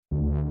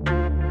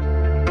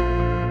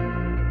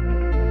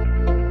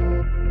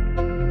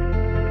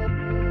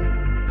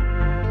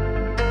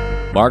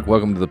Mark,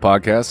 welcome to the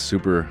podcast.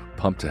 Super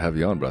pumped to have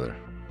you on, brother.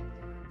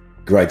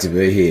 Great to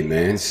be here,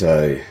 man.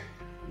 So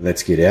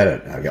let's get at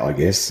it, I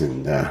guess,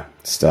 and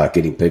start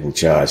getting people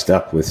charged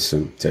up with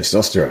some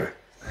testosterone.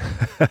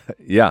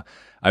 Yeah,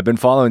 I've been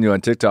following you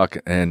on TikTok,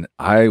 and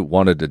I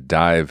wanted to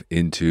dive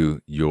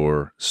into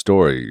your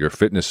story, your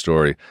fitness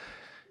story.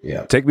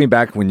 Yeah. Take me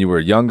back when you were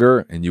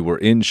younger and you were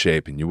in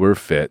shape and you were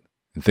fit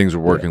and things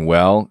were working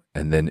well,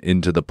 and then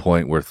into the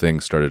point where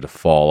things started to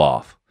fall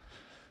off.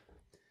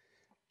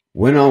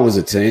 When I was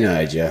a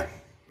teenager,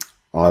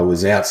 I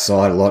was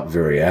outside a lot,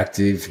 very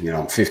active. You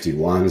know, I'm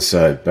 51,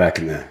 so back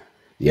in the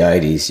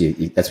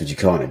 80s, that's what you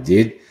kind of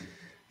did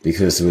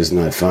because there was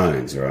no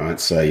phones, right?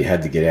 So you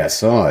had to get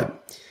outside.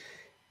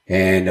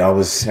 And I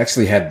was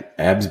actually had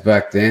abs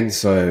back then,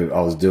 so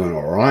I was doing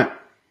all right.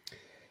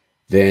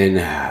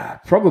 Then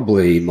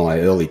probably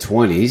my early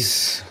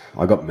 20s,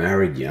 I got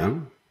married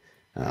young,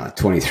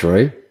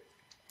 23.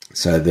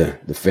 So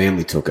the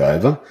family took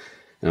over,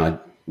 and I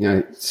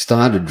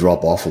started to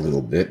drop off a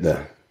little bit,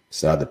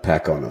 started to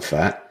pack on the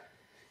fat.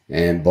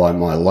 And by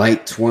my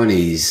late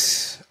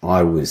 20s,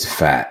 I was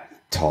fat,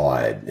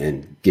 tired,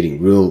 and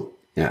getting real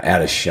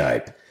out of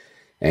shape.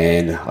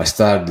 And I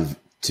started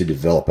to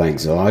develop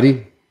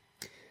anxiety,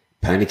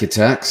 panic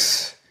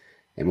attacks.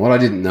 And what I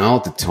didn't know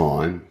at the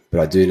time, but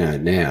I do know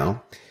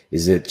now,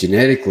 is that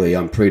genetically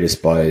I'm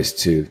predisposed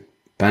to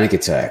panic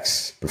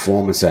attacks,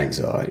 performance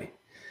anxiety.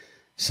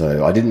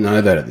 So I didn't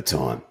know that at the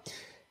time.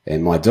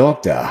 And my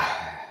doctor,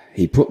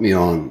 he put me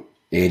on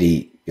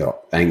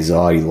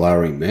anxiety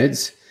lowering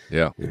meds.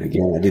 Yeah. And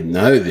again, I didn't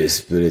know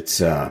this, but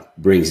it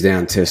brings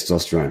down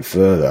testosterone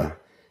further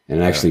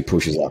and actually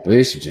pushes up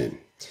estrogen.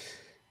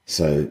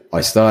 So I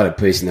started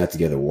piecing that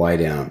together way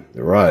down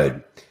the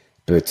road.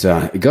 But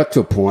it got to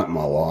a point in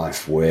my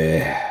life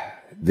where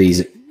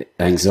these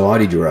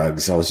anxiety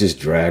drugs, I was just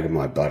dragging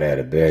my butt out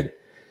of bed.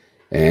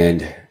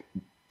 And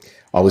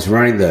I was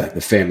running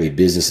the family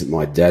business that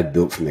my dad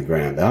built from the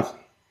ground up.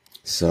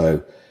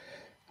 So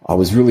I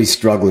was really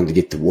struggling to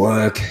get to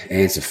work,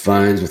 answer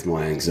phones with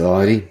my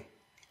anxiety.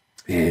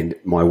 And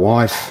my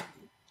wife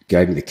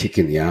gave me the kick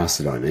in the ass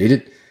that I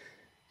needed.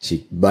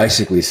 She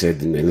basically said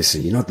to me,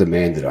 listen, you're not the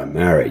man that I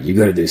married. You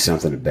got to do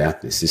something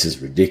about this. This is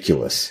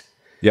ridiculous.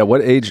 Yeah.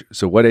 What age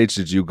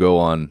did you go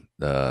on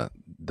the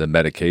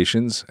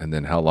medications, and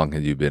then how long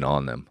had you been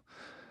on them?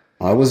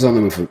 I was on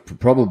them for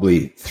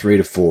probably 3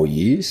 to 4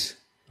 years.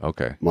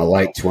 Okay. My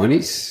late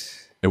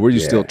 20s. And were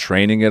you still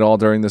training at all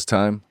during this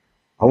time?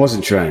 I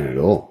wasn't training at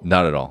all.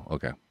 Not at all.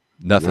 Okay.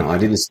 Nothing. No, I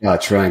didn't start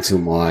training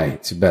till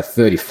it's about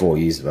 34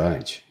 years of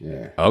age.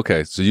 Yeah.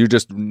 Okay. So you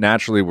just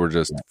naturally were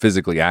just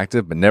physically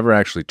active, but never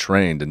actually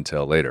trained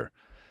until later.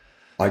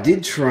 I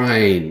did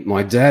train.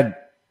 My dad,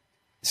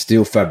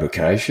 steel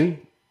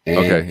fabrication,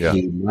 and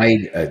he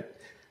made a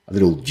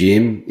little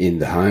gym in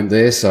the home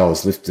there. So I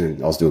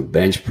was doing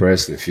bench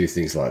press and a few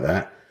things like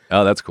that.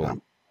 Oh, that's cool.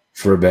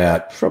 For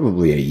about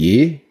probably a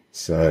year.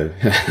 So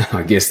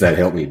I guess that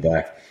helped me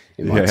back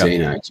in my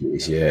teenage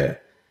years. Yeah.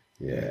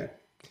 Yeah.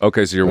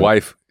 Okay. So your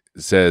wife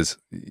says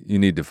you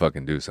need to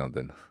fucking do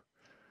something.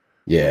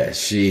 Yeah.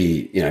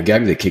 She,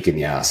 gave me the kick in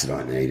the ass that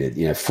I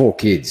needed. 4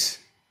 kids.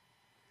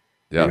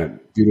 Yeah.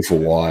 Beautiful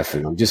wife,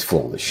 and I'm just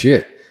full of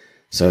shit.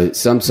 So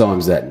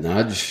sometimes that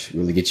nudge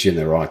really gets you in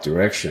the right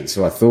direction.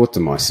 So I thought to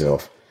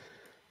myself,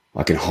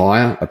 I can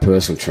hire a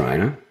personal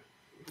trainer,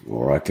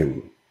 or I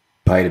can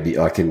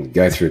I can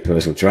go through a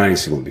personal training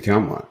school and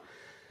become one.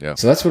 Yeah.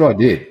 So that's what I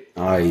did.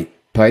 I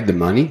paid the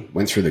money,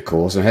 went through the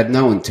course. I had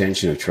no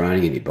intention of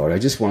training anybody. I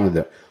just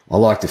I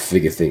like to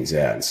figure things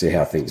out and see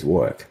how things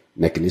work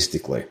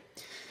mechanistically.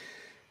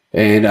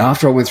 And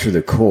after I went through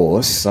the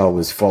course, I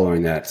was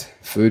following that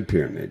food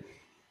pyramid.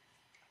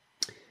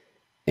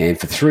 And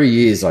for 3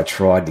 years, I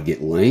tried to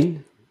get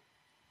lean.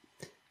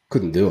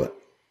 Couldn't do it.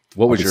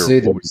 What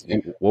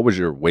was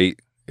your weight,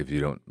 if you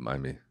don't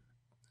mind me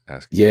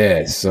asking?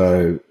 Yeah,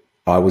 so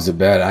I was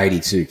about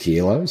 82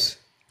 kilos.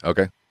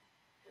 Okay.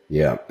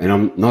 Yeah, and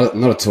I'm not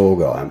a tall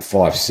guy. I'm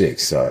 5'6",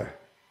 so.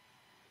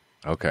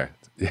 Okay.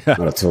 Yeah.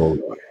 Not a tall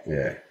guy,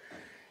 yeah.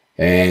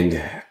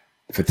 And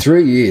for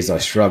 3 years, I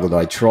struggled.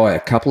 I'd try a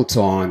couple of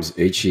times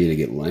each year to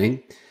get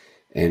lean,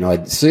 and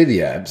I'd see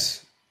the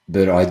abs,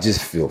 but I'd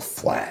just feel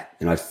flat,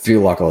 and I'd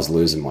feel like I was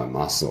losing my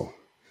muscle.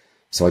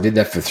 So I did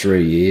that for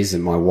 3 years,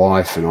 and my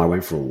wife and I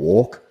went for a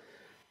walk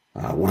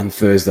one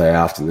Thursday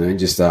afternoon,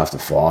 just after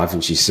 5,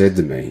 and she said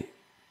to me,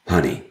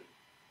 honey,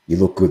 you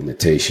look good in a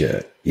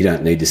T-shirt. You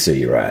don't need to see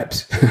your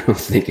abs. I'm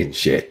thinking,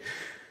 shit.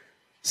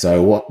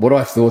 So what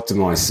I thought to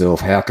myself,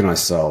 how can I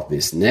solve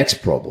this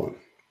next problem?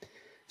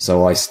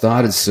 So I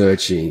started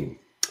searching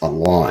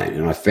online,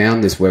 and I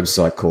found this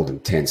website called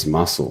Intense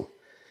Muscle.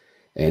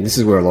 And this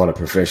is where a lot of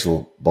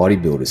professional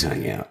bodybuilders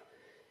hang out.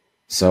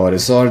 So I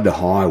decided to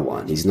hire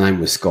one. His name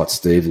was Scott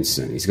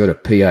Stevenson. He's got a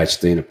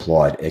PhD in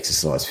applied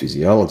exercise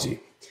physiology.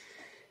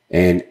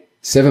 And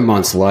 7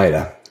 months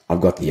later,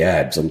 I've got the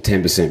abs. I'm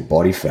 10%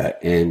 body fat,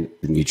 and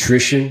the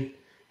nutrition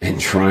and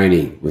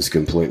training was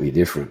completely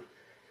different.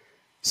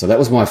 So that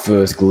was my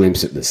first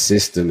glimpse at the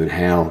system and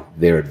how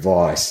their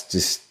advice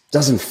just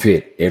doesn't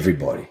fit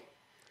everybody.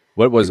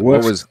 What It was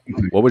what works. was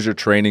what was your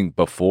training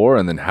before,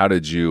 and then how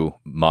did you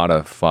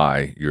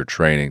modify your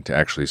training to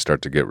actually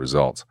start to get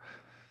results?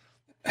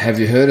 Have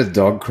you heard of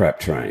dog crap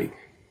training?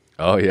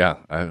 Oh yeah,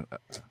 I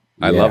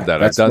love Yeah, that.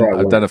 that's where I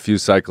I've done went. a few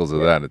cycles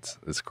of that.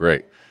 It's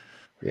great.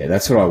 Yeah,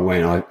 that's what I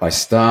went. I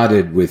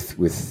started with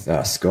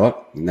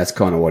Scott, and that's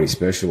kind of what he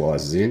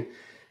specializes in.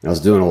 And I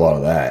was doing a lot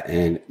of that,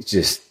 and it's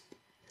just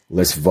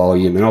less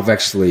volume. And I've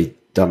actually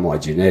done my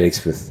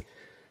genetics with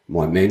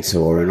my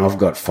mentor, and I've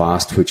got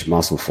fast twitch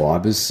muscle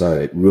fibers, so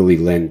it really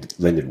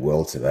lended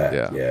well to that.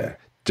 Yeah. Yeah,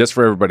 Just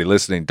for everybody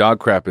listening, dog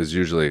crap is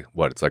usually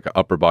what? It's like an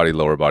upper body,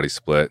 lower body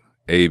split,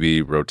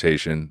 A/B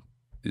rotation.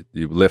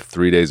 You lift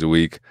 3 days a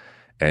week,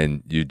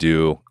 and you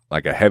do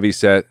like a heavy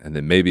set, and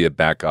then maybe a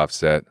back off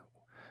set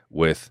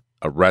with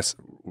a rest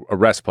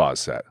pause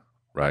set,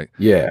 right?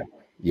 yeah,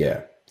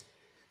 yeah.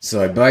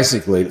 So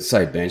basically, let's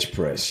say bench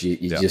press, you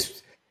Yeah.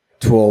 just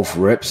 12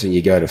 reps and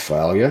you go to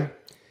failure.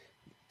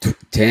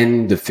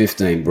 10 to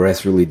 15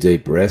 breaths, really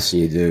deep breaths,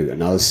 and you do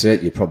another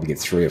set, you probably get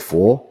 3 or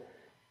 4.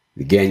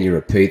 Again, you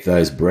repeat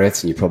those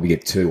breaths and you probably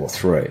get 2 or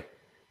 3.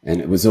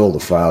 And it was all the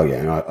failure.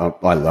 And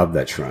I love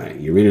that training.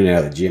 You're in and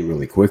out of the gym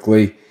really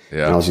quickly.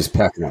 And I Yeah. was just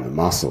packing on the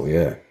muscle.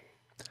 Yeah.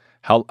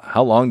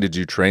 How long did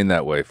you train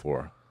that way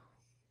for?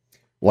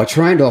 Well, I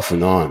trained off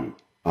and on.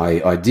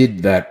 I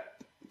did that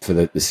for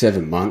the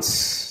 7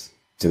 months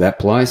to that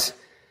place.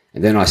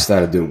 And then I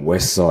started doing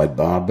West Side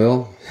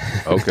Barbell,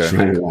 Okay.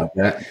 training like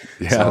that.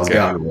 Yeah, So I was okay.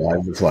 going all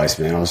over the place,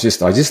 man. I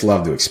just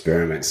love to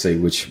experiment, see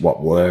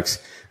what works.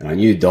 And I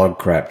knew dog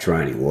crap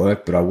training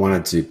worked, but I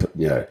wanted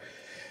to,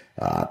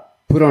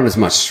 put on as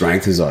much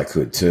strength as I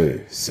could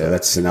too. So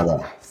that's another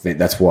thing.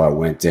 That's why I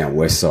went down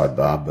West Side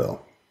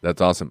Barbell.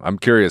 That's awesome. I'm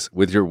curious,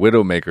 with your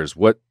Widowmakers,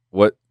 what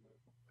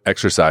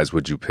exercise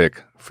would you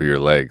pick for your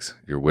legs,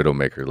 your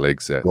Widowmaker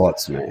leg set?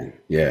 Lots, man.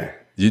 Yeah.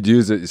 You'd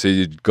use it, so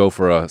you'd go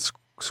for a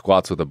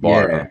squats with a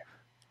bar. Yeah. Huh?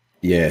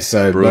 Yeah.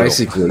 So Brutal.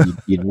 basically,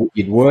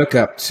 you'd work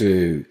up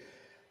to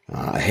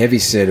a heavy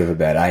set of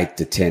about 8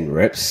 to 10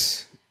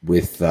 reps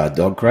with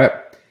dog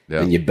crap.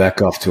 Yeah. And you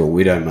back off to a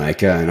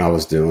Widowmaker. And I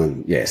was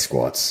doing,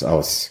 squats.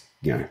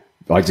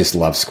 I just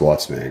love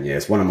squats, man. Yeah.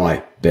 It's one of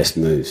my best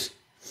moves.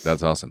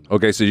 That's awesome.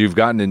 Okay, so you've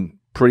gotten in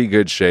pretty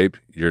good shape.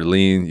 You're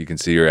lean. You can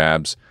see your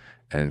abs.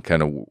 And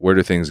kind of where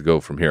do things go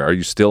from here? Are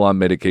you still on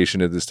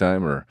medication at this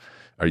time, or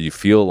are you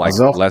feel like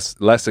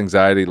less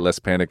anxiety, less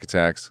panic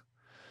attacks?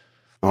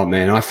 Oh,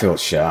 man, I felt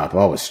sharp.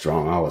 I was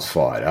strong. I was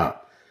fired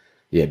up.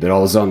 Yeah, but I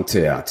was on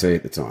TRT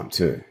at the time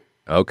too.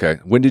 Okay.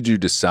 When did you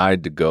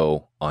decide to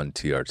go on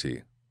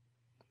TRT?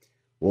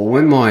 Well,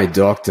 when my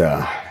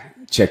doctor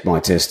checked my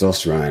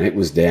testosterone, it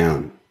was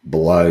down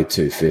below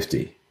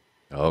 250.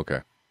 Okay.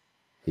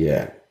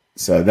 Yeah.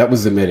 So that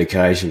was the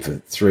medication for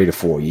 3 to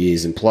 4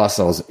 years. And plus,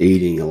 I was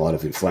eating a lot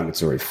of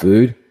inflammatory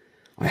food.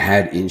 I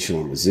had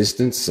insulin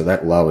resistance, so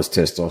that lowers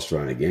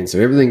testosterone again. So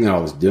everything that I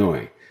was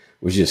doing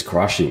was just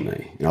crushing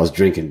me. And I was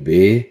drinking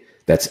beer.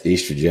 That's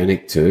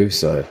estrogenic too.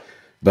 So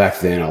back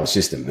then, I was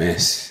just a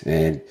mess.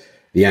 And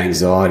the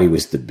anxiety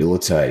was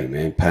debilitating,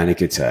 man.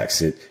 Panic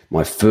attacks.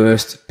 My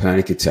first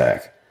panic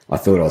attack, I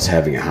thought I was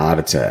having a heart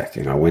attack,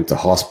 and I went to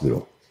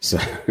hospital. So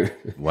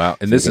Wow.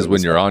 And this is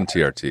when you're on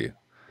TRT.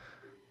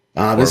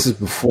 this is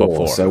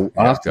before. So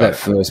Yeah, after got that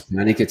first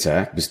panic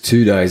attack, it was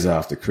 2 days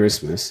after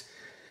Christmas.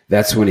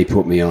 That's when he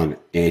put me on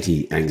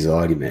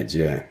anti-anxiety meds.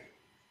 Yeah.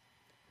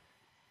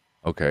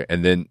 Okay.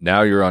 And then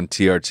now you're on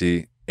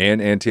TRT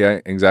and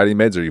anti-anxiety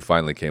meds, or you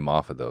finally came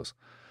off of those?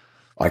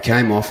 I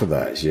came off of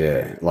those.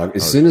 Yeah. Like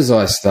as soon as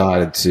I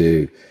started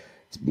to,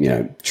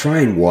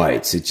 train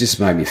weights, it just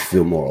made me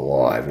feel more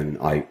alive. And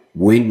I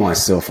weaned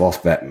myself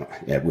off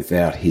that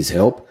without his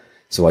help.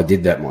 So I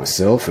did that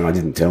myself, and I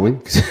didn't tell him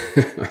because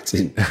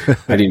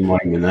I didn't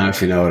want him to know,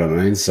 if you know what I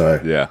mean. So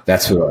Yeah.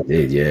 that's what I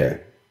did. Yeah.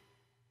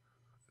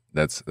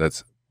 That's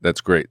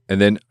great.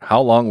 And then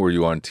how long were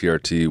you on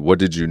TRT? What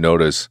did you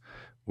notice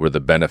were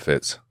the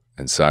benefits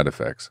and side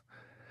effects?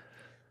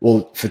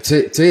 Well, for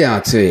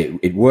TRT,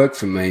 it worked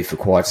for me for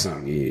quite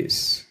some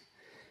years.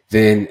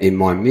 Then in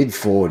my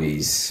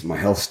mid-40s, my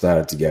health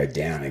started to go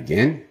down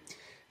again.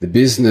 The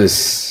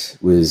business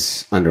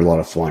was under a lot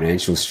of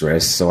financial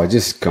stress, so I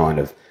just kind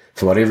of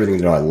forgot everything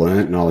that I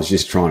learned, and I was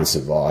just trying to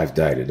survive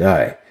day to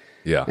day.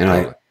 Yeah.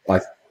 And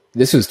totally.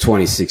 this was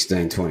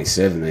 2016,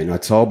 2017. I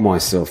told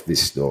myself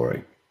this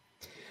story.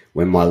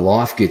 When my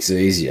life gets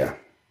easier,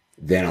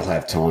 then I'll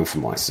have time for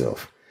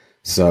myself.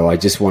 So I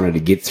just wanted to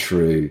get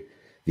through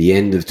the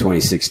end of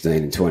 2016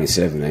 and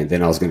 2017,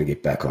 then I was going to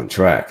get back on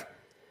track.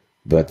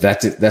 But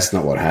that's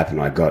not what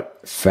happened. I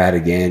got fat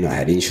again. I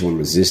had insulin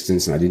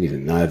resistance, and I didn't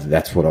even know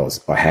that's what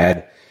I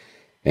had.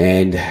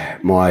 And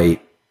my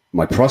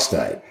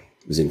prostate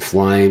was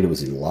inflamed, it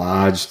was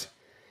enlarged,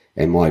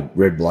 and my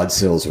red blood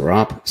cells were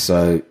up.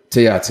 So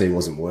TRT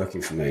wasn't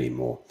working for me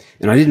anymore.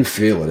 And I didn't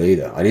feel it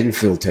either. I didn't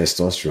feel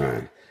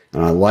testosterone.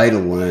 And I later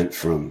learned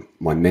from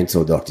my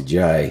mentor, Dr.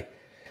 J,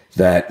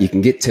 that you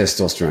can get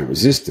testosterone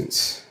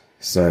resistance.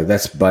 So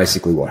that's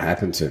basically what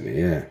happened to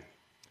me, yeah.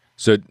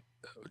 So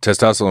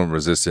testosterone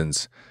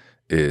resistance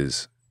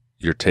is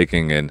you're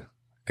taking in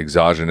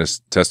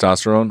exogenous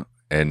testosterone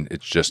and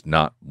it's just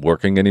not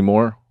working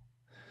anymore.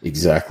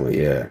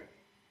 Exactly. Yeah.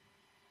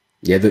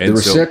 Yeah. The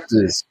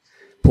receptors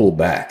pull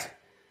back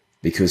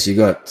because you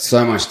got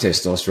so much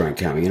testosterone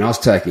coming, and I was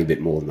taking a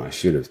bit more than I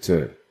should have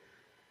too.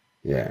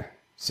 Yeah.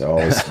 So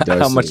I was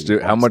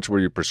how much were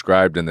you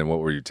prescribed, and then what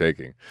were you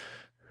taking?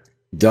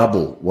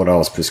 Double what I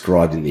was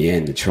prescribed in the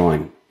end to try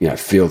and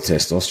feel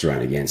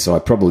testosterone again. So I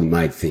probably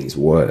made things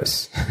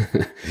worse,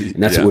 and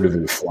that's what would have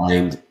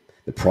inflamed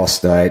the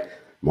prostate.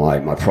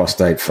 My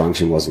prostate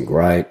function wasn't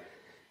great,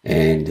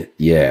 and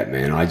yeah,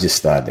 man, I just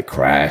started to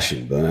crash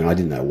and burn. I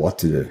didn't know what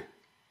to do.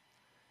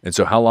 And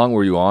so, how long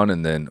were you on,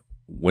 and then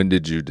when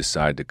did you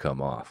decide to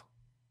come off?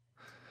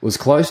 It was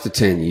close to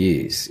 10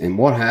 years, and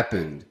what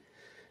happened?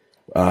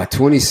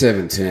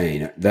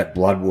 2017, that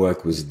blood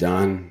work was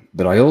done,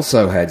 but I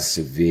also had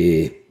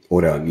severe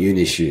autoimmune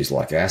issues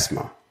like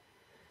asthma.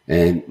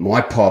 And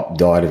my pop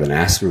died of an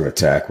asthma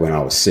attack when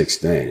I was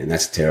 16, and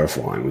that's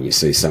terrifying when you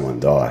see someone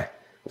die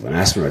of an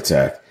asthma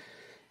attack.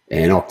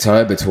 In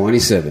October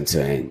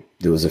 2017,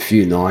 there was a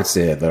few nights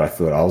there that I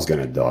thought I was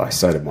going to die.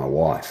 So did my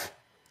wife.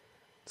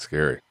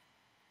 Scary.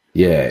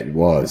 Yeah, it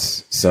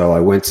was. So I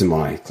went to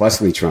my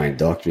classically trained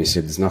doctor, and he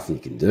said, there's nothing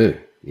you can do,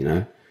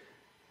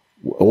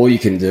 All you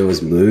can do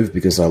is move,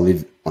 because I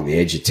live on the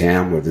edge of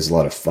town where there's a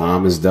lot of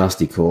farmer's dust,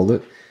 he called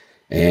it.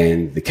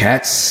 And the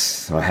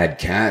cats, I had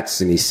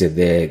cats, and he said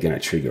they're going to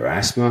trigger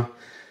asthma.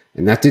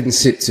 And that didn't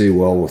sit too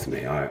well with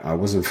me. I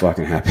wasn't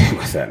fucking happy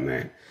with that,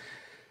 man.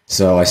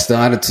 So I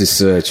started to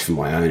search for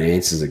my own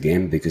answers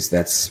again, because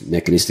that's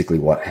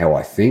mechanistically how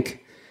I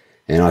think.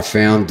 And I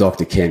found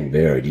Dr. Ken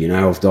Berry. Do you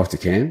know of Dr.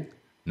 Ken?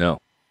 No.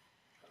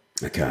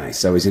 Okay,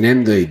 so he's an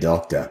MD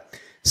doctor.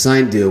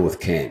 Same deal with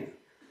Ken.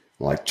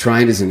 Like,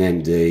 trained as an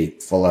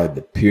MD, followed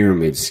the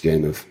pyramid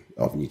scheme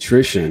of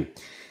nutrition,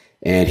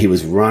 and he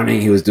was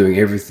doing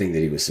everything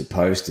that he was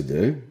supposed to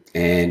do,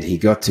 and he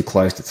got to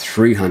close to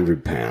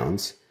 300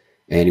 pounds,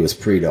 and he was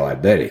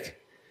pre-diabetic,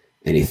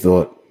 and he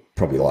thought,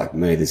 probably like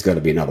me, there's got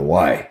to be another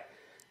way.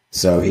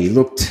 So he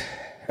looked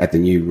at the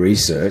new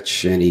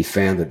research, and he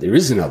found that there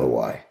is another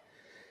way.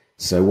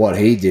 So what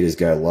he did is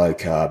go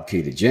low-carb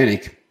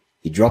ketogenic.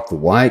 He dropped the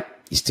weight,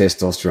 his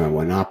testosterone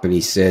went up, and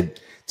he said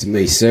to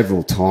me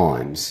several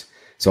times,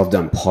 so I've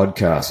done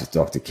podcasts with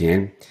Dr.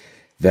 Ken,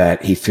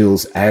 that he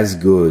feels as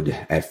good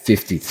at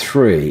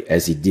 53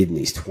 as he did in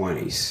his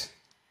 20s.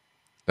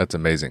 That's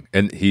amazing.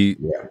 And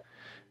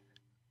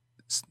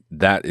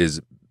that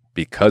is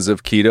because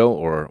of keto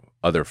or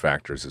other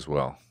factors as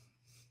well?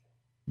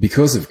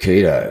 Because of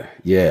keto.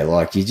 Yeah.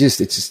 Like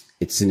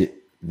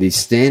the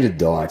standard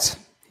diet's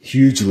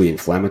hugely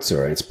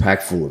inflammatory, and it's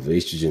packed full of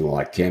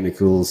estrogen-like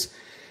chemicals,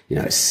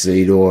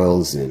 seed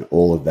oils, and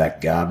all of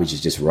that garbage. It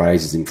just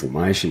raises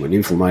inflammation. When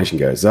inflammation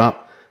goes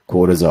up,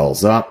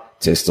 cortisol's up,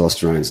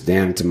 testosterone's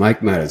down. To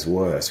make matters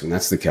worse, when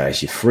that's the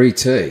case, your free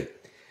T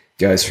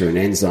goes through an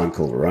enzyme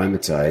called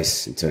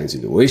aromatase and turns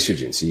into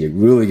estrogen. So you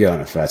really go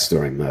in a fat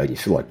storing mode. You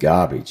feel like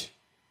garbage.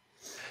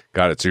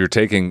 Got it. So you're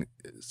taking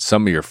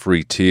some of your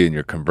free T and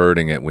you're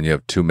converting it when you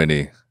have too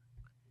many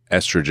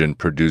estrogen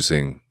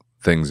producing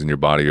things in your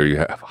body, or you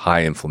have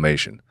high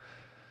inflammation.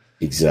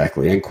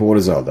 Exactly. And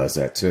cortisol does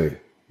that too.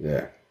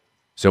 Yeah.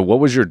 So what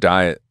was your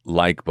diet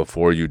like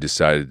before you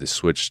decided to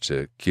switch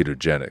to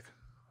ketogenic?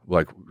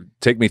 Like,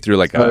 take me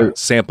through a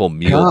sample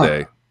meal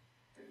day.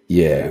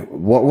 Yeah.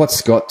 What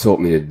Scott taught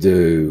me to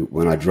do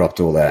when I dropped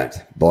all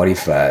that body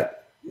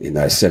fat in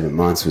those 7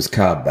 months was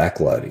carb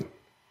backloading.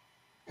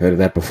 Heard of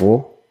that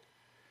before?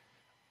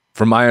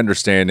 From my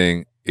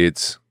understanding,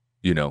 it's,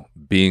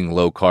 being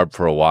low carb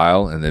for a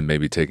while and then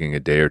maybe taking a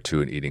day or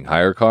two and eating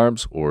higher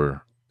carbs,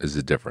 or is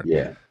it different?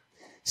 Yeah.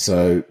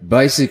 So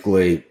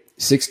basically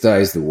 6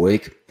 days a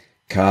week,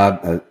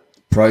 carb,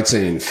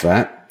 protein and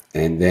fat,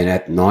 and then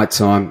at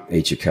nighttime,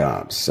 eat your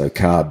carbs. So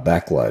carb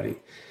backloading.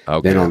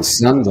 Okay. Then on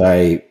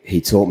Sunday,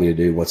 he taught me to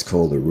do what's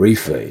called a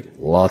refeed,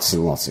 lots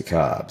and lots of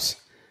carbs.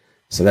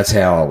 So that's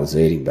how I was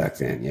eating back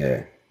then,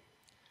 yeah.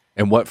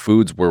 And what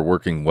foods were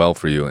working well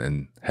for you,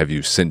 and have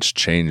you since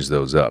changed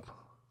those up?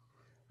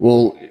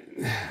 Well,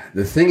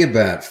 the thing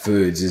about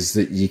foods is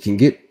that you can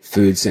get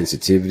food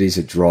sensitivities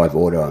that drive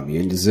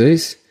autoimmune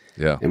disease.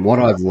 Yeah. And what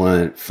I've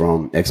learned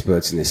from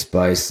experts in this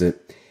space,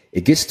 that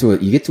you get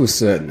to a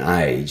certain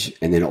age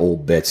and then all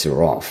bets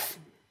are off.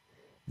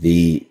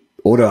 The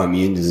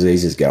autoimmune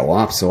diseases go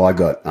up. So I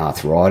got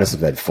arthritis.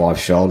 I've had 5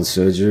 shoulder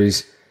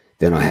surgeries.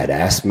 Then I had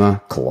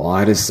asthma,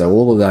 colitis. So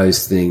all of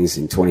those things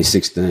in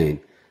 2016,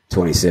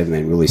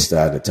 2017 really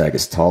started to take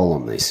its toll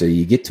on me. So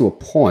you get to a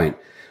point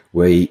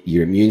where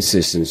your immune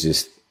system's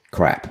just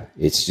crap.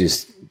 It's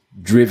just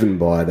driven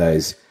by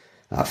those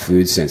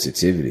food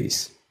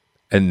sensitivities.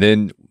 And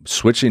then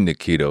switching to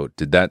keto,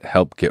 did that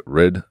help get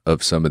rid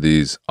of some of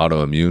these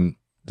autoimmune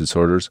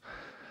disorders?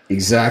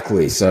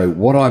 Exactly. So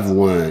what I've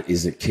learned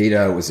is that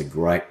keto is a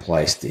great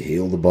place to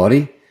heal the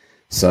body.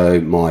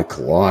 So my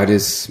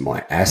colitis,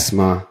 my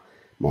asthma,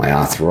 my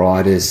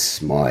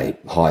arthritis, my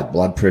high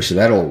blood pressure,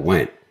 that all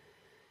went.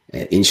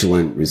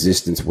 Insulin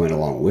resistance went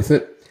along with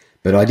it.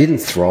 But I didn't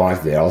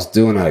thrive there. I was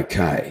doing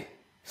okay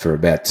for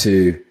about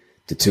 2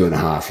 to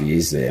 2.5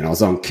 years there. And I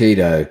was on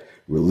keto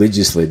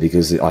religiously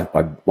because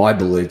I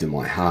believed in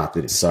my heart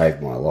that it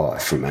saved my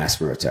life from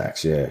asthma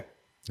attacks. Yeah.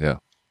 Yeah.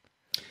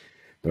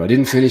 But I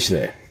didn't finish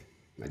there.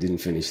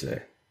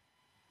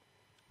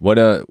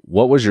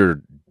 What was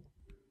your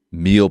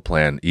meal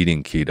plan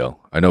eating keto?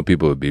 I know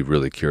people would be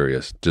really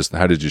curious. Just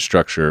how did you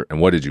structure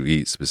and what did you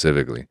eat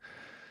specifically?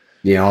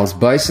 Yeah, I was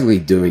basically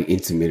doing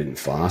intermittent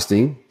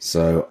fasting.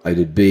 So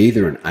it'd be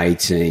either an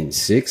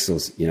 18-6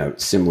 or,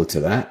 similar to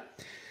that.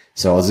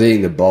 So I was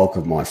eating the bulk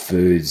of my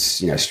foods,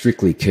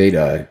 strictly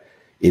keto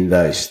in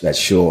that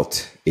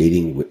short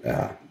eating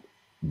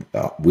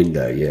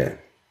window. Yeah.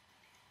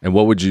 And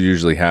what would you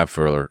usually have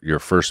for your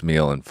first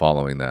meal and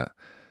following that?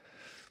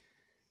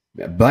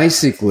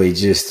 Basically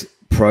just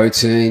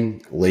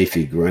protein,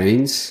 leafy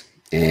greens,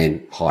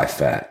 and high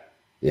fat.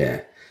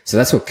 Yeah. So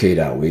that's what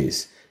keto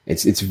is.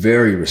 It's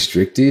very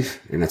restrictive,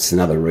 and that's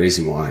another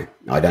reason why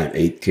I don't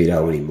eat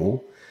keto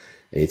anymore.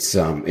 It's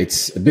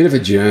a bit of a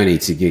journey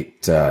to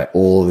get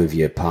all of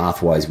your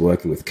pathways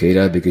working with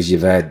keto because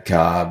you've had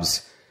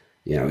carbs,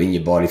 in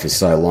your body for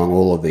so long.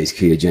 All of these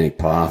ketogenic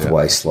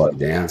pathways slow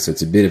down, so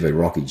it's a bit of a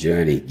rocky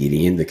journey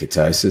getting into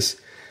ketosis,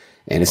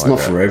 and it's not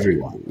for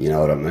everyone. You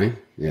know what I mean?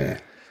 Yeah.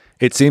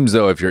 It seems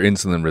though, if you're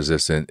insulin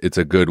resistant, it's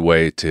a good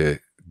way to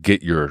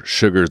get your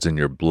sugars in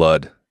your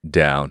blood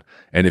down.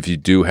 And if you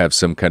do have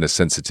some kind of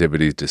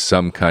sensitivity to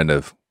some kind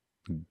of,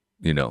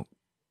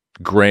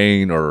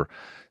 grain or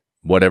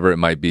whatever it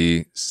might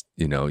be,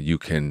 you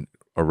can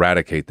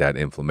eradicate that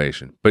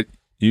inflammation. But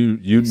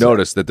you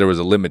noticed that there was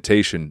a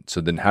limitation.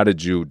 So then how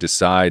did you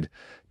decide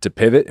to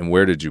pivot, and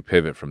where did you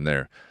pivot from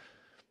there?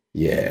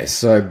 Yeah.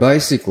 So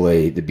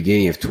basically the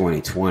beginning of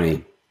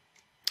 2020,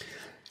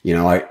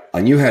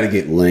 I knew how to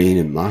get lean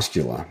and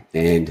muscular,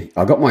 and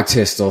I got my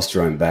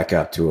testosterone back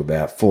up to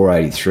about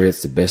 483.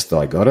 It's the best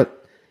I got it,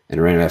 and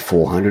around about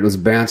 400. It was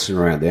bouncing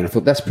around there, and I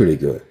thought that's pretty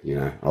good.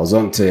 I was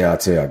on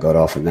TRT, I got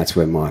off, and that's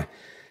where my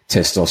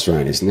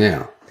testosterone is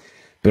now.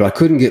 But I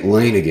couldn't get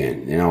lean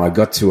again. I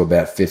got to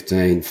about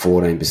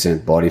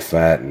 14% body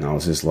fat, and I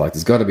was just like,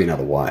 there's got to be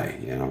another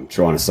way. I'm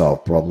trying to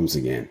solve problems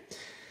again.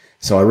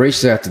 So I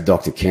reached out to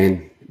Dr.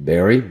 Ken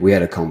Berry. We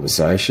had a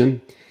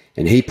conversation,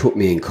 and he put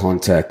me in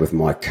contact with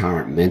my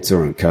current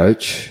mentor and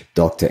coach,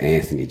 Dr.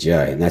 Anthony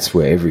J, and that's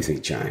where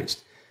everything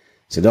changed.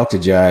 So Dr.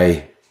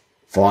 J,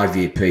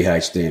 5-year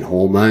PhD in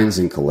hormones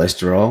and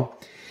cholesterol,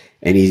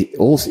 and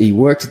he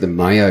worked at the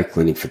Mayo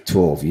Clinic for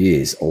 12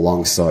 years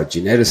alongside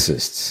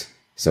geneticists.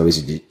 So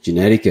he's a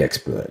genetic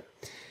expert.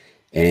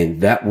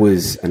 And that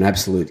was an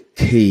absolute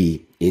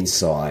key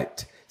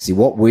insight. See,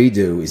 what we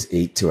do is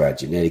eat to our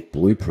genetic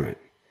blueprint.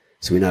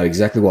 So we know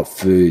exactly what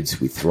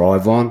foods we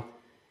thrive on,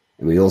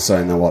 and we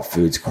also know what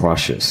foods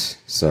crush us.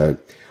 So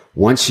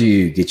once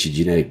you get your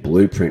genetic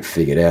blueprint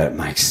figured out, it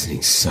makes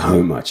things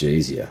so much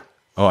easier.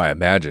 Oh, I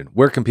imagine.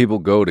 Where can people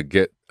go to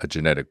get a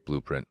genetic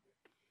blueprint?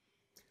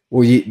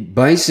 Well,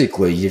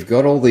 you've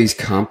got all these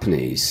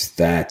companies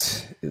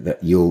that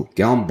you'll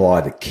go and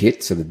buy the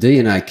kit. So the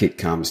DNA kit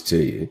comes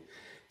to you,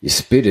 you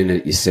spit in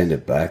it, you send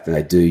it back, and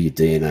they do your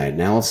DNA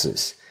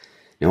analysis.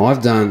 Now,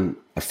 I've done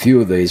a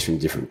few of these from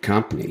different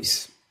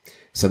companies.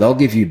 So they'll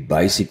give you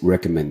basic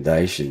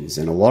recommendations,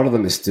 and a lot of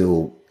them are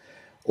still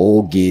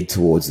all geared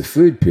towards the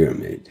food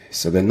pyramid.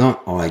 So they're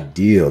not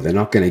ideal. They're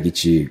not going to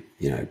get you,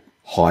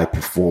 high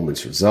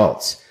performance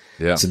results.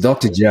 Yeah. So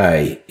Dr.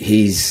 J,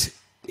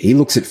 he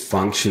looks at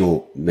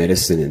functional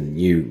medicine and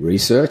new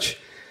research.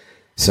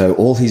 So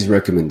all his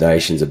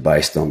recommendations are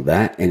based on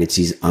that, and it's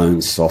his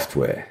own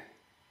software.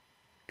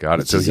 Got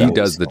it. So he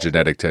does the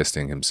genetic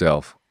testing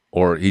himself,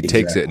 or he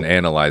takes it and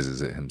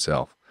analyzes it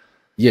himself.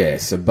 Yeah.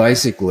 So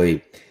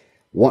basically,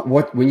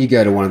 when you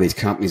go to one of these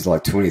companies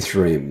like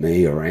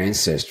 23andMe or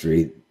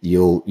Ancestry,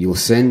 you'll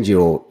send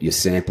your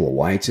sample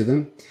away to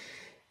them,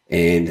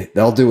 and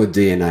they'll do a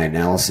DNA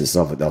analysis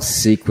of it. They'll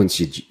sequence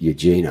your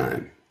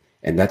genome.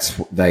 And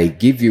they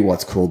give you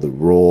what's called the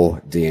raw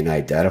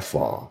DNA data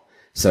file.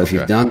 So if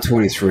you've done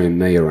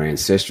 23andMe or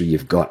Ancestry,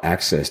 you've got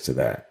access to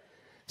that.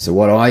 So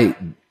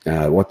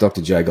what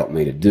Dr. J got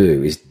me to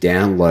do is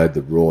download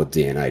the raw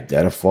DNA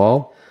data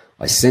file.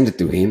 I send it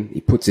to him.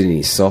 He puts it in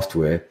his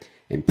software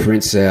and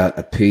prints out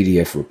a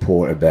PDF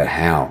report about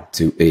how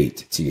to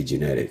eat to your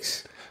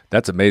genetics.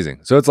 That's amazing.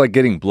 So it's like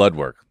getting blood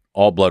work.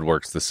 All blood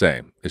work's the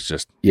same. It's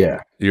just,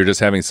 you're just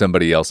having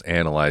somebody else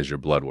analyze your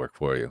blood work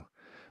for you.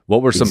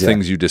 What were some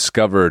things you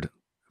discovered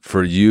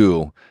for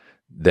you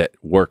that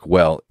work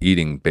well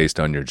eating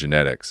based on your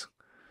genetics?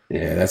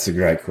 Yeah, that's a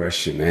great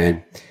question,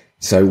 man.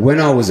 So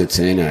when I was a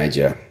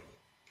teenager,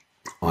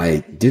 I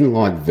didn't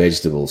like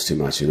vegetables too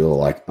much at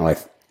all.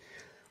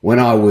 When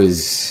I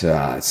was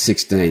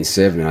 16,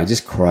 17, I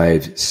just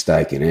craved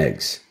steak and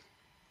eggs.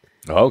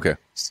 Oh, okay.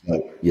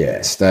 So,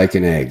 yeah, steak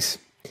and eggs.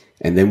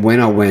 And then when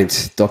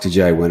Dr.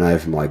 J went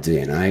over my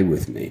DNA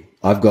with me.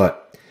 I've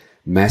got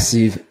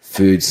massive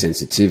food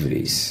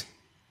sensitivities.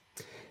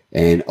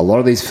 And a lot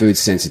of these food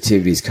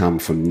sensitivities come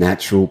from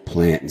natural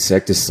plant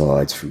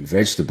insecticides from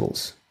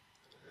vegetables.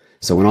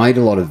 So when I eat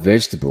a lot of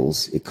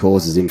vegetables, it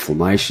causes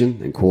inflammation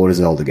and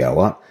cortisol to go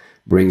up,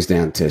 brings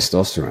down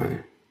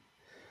testosterone.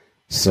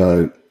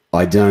 So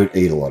I don't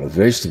eat a lot of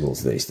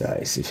vegetables these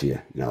days, if you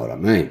know what I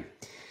mean.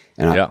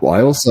 And Yeah.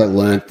 I also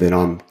learned that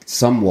I'm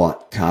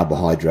somewhat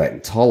carbohydrate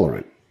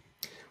intolerant.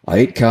 I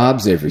eat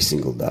carbs every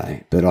single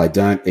day, but I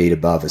don't eat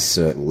above a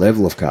certain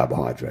level of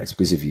carbohydrates,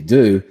 because if you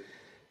do,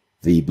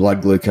 the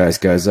blood glucose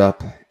goes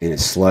up and it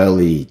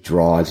slowly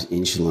drives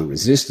insulin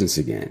resistance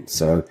again.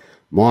 So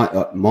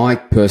my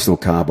personal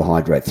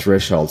carbohydrate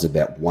threshold is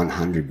about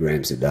 100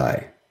 grams a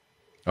day.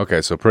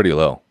 Okay, so pretty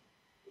low.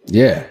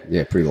 Yeah,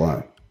 pretty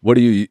low. What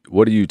do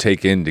you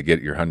take in to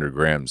get your 100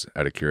 grams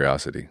out of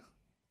curiosity?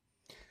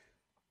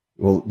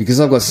 Well, because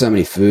I've got so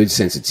many food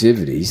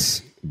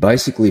sensitivities,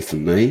 basically for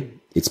me,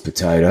 it's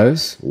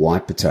potatoes,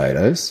 white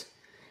potatoes,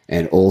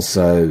 and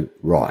also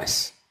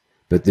rice.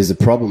 But there's a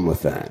problem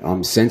with that.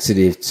 I'm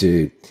sensitive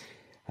to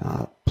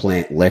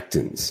plant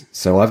lectins.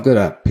 So I've got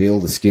to peel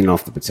the skin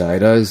off the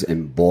potatoes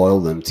and boil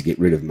them to get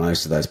rid of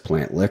most of those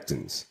plant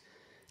lectins.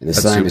 And the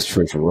same is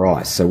true for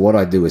rice. So what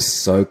I do is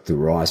soak the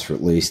rice for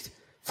at least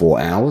 4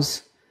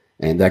 hours,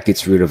 and that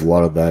gets rid of a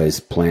lot of those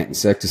plant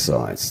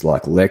insecticides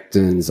like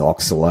lectins,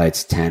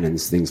 oxalates,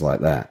 tannins, things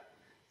like that.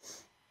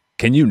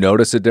 Can you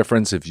notice a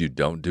difference if you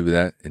don't do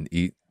that and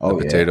eat the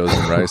potatoes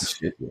and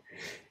rice?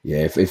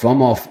 Yeah, if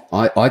I'm off,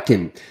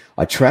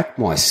 I track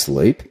my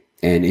sleep,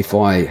 and if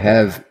I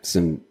have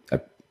a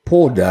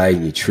poor day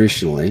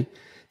nutritionally,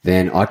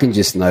 then I can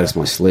just notice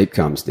my sleep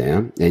comes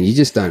down, and you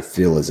just don't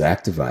feel as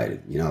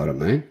activated. You know what I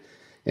mean?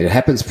 And it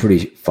happens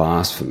pretty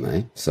fast for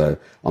me, so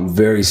I'm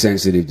very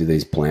sensitive to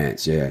these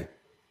plants. Yeah.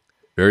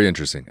 Very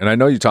interesting. And I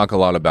know you talk a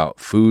lot about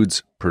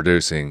foods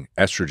producing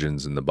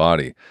estrogens in the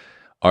body.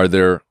 Are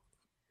there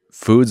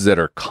foods that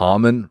are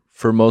common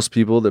for most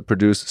people that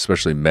produce,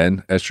 especially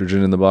men,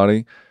 estrogen in the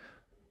body?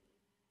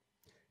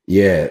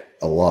 Yeah,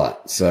 a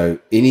lot. So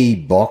any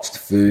boxed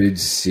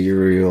foods,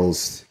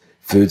 cereals,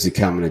 foods that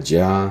come in a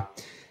jar,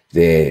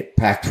 they're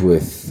packed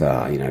with,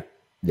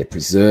 they're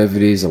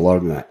preservatives. A lot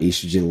of them are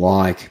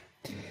estrogen-like.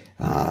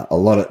 A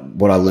lot of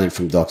what I learned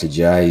from Dr.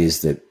 J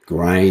is that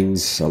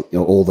grains,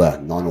 all the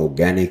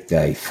non-organic,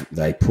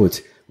 they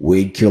put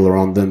weed killer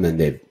on them, and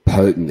they're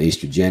potent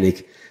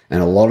estrogenic.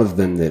 And a lot of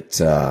them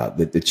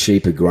the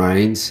cheaper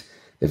grains,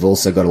 they've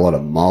also got a lot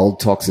of mold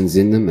toxins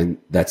in them, and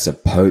that's a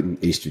potent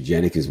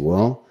estrogenic as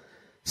well.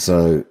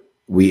 So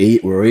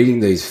we're eating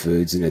these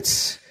foods, and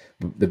it's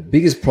the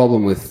biggest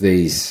problem with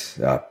these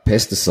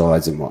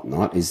pesticides and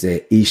whatnot is they're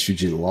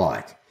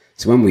estrogen-like.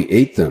 So when we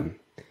eat them,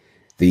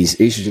 these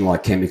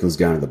estrogen-like chemicals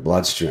go into the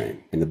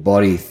bloodstream, and the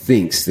body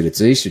thinks that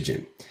it's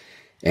estrogen.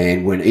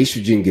 And when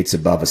estrogen gets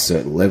above a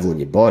certain level in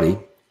your body,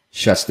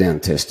 shuts down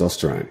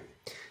testosterone.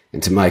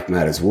 And to make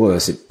matters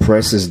worse, it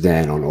presses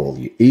down on all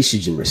your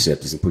estrogen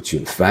receptors and puts you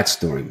in fat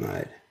storing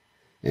mode.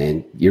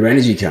 And your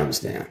energy comes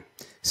down.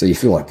 So you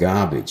feel like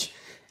garbage.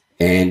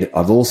 And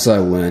I've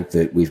also learned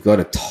that we've got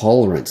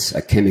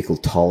a chemical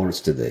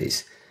tolerance to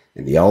these.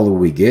 And the older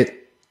we get,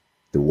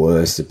 the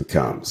worse it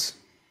becomes.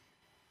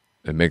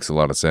 It makes a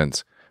lot of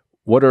sense.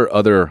 What are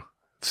other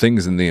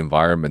things in the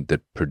environment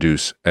that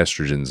produce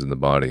estrogens in the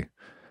body?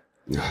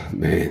 Oh,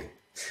 man.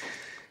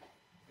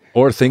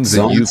 Or things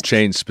that you've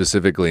changed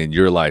specifically in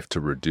your life to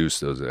reduce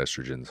those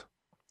estrogens?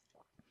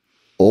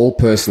 All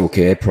personal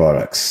care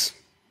products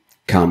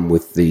come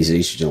with these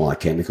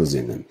estrogen-like chemicals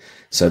in them.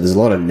 So there's a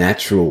lot of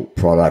natural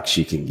products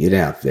you can get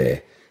out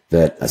there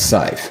that are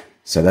safe.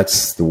 So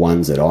that's the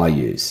ones that I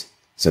use.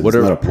 So there's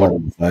not a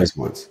problem with those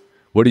ones.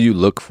 What do you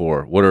look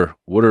for? What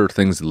are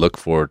things to look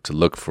for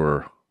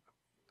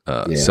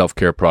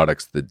self-care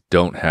products that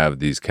don't have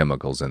these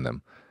chemicals in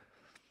them?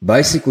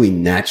 Basically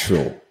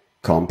natural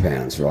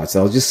compounds, right?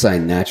 So they'll just say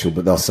natural,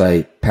 but they'll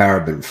say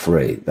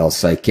paraben-free. They'll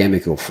say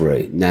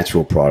chemical-free,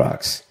 natural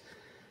products.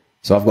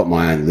 So I've got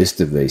my own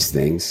list of these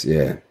things,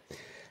 yeah.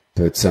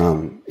 But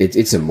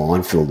it's a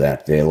minefield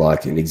out there.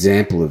 Like an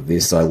example of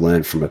this I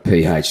learned from a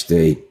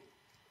PhD.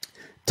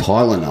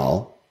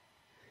 Tylenol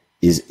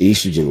is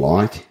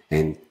estrogen-like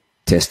and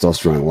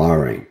testosterone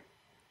lowering.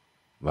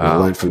 Wow. I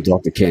learned from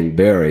Dr. Ken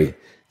Berry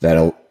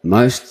that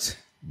most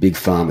big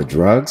pharma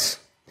drugs,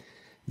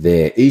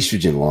 they're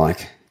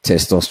estrogen-like,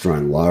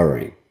 testosterone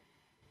lowering.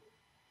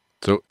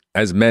 So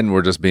as men,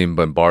 we're just being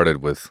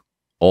bombarded with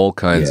all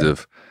kinds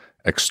of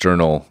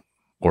external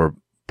or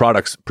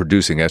products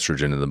producing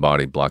estrogen in the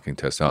body, blocking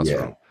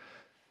testosterone.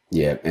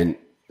 Yeah. And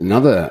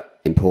another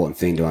important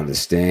thing to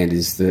understand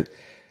is that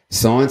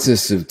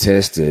scientists have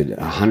tested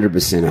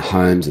 100% of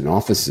homes and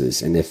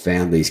offices, and they've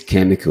found these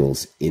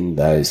chemicals in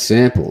those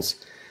samples.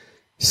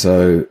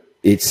 So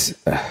it's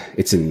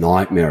a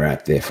nightmare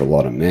out there for a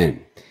lot of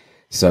men.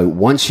 So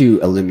once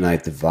you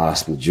eliminate the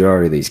vast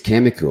majority of these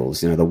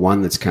chemicals, the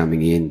one that's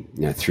coming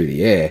in, through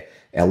the air,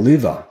 our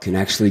liver can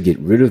actually get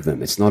rid of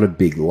them. It's not a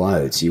big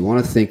load. So you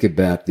want to think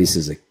about this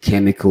as a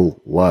chemical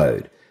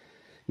load.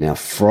 Now,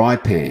 fry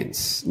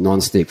pans,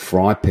 non-stick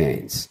fry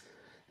pans,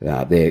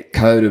 they're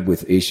coated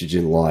with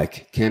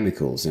estrogen-like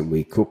chemicals, and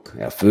we cook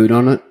our food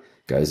on it,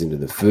 goes into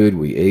the food,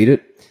 we eat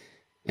it,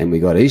 and we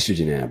got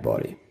estrogen in our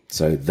body.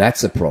 So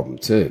that's a problem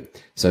too.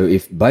 So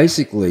if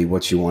basically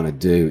what you want to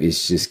do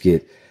is just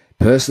get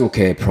personal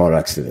care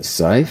products that are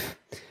safe,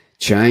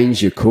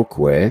 change your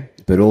cookware,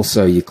 but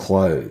also your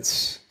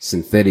clothes.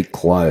 Synthetic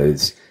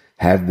clothes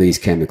have these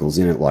chemicals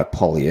in it like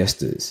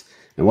polyesters.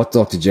 And what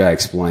Dr. J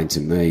explained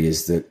to me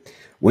is that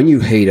when you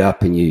heat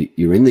up and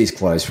you're in these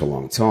clothes for a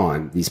long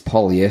time, these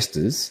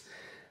polyesters,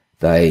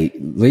 they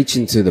leach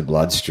into the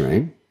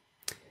bloodstream,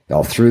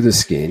 they'll through the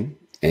skin,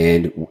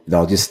 and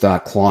they'll just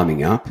start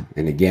climbing up.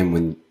 And again,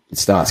 when it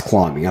starts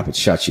climbing up, it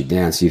shuts you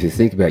down. So if you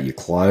think about your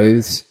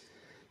clothes,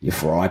 your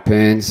fry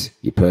pans,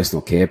 your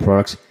personal care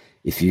products,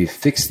 if you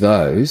fix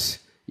those,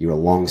 you're a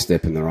long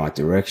step in the right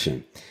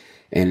direction.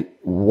 And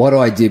what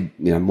I did,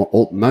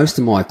 most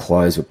of my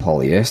clothes were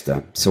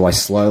polyester, so I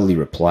slowly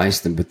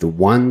replaced them. But the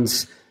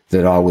ones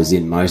that I was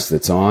in most of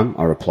the time,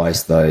 I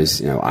replaced those,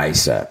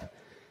 ASAP.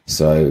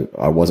 So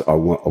I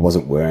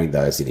wasn't wearing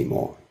those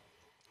anymore.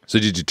 So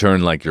did you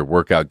turn like your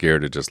workout gear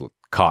to just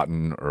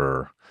cotton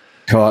or?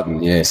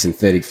 Cotton, yeah,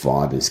 synthetic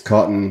fibers,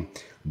 cotton,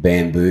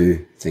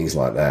 bamboo, things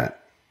like that.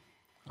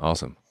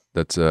 Awesome.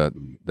 That's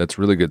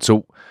really good.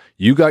 So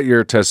you got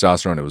your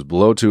testosterone, it was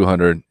below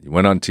 200, you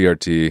went on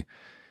TRT,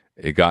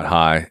 it got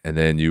high, and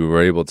then you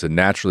were able to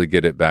naturally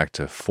get it back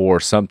to 4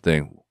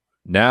 something.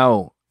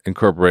 Now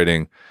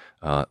incorporating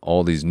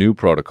all these new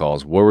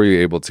protocols, where were you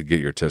able to get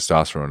your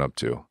testosterone up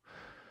to?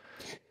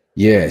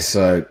 Yeah,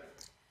 so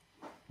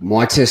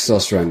my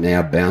testosterone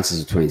now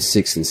bounces between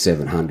 600 and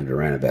 700,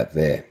 around about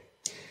there.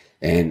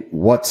 And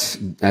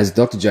as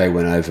Dr. J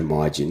went over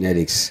my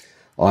genetics,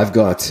 I've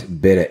got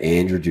better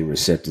androgen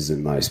receptors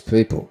than most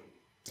people.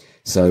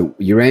 So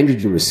your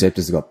androgen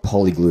receptors have got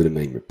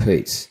polyglutamine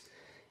repeats.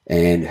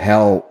 And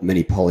how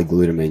many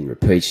polyglutamine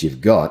repeats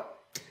you've got,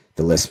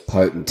 the less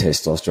potent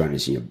testosterone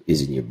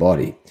is in your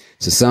body.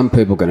 So some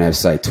people can have,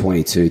 say,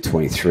 22,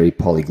 23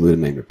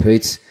 polyglutamine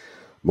repeats.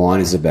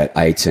 Mine is about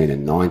 18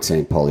 and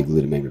 19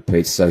 polyglutamine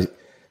repeats. So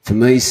for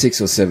me,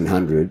 600 or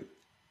 700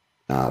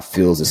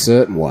 feels a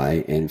certain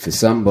way. And for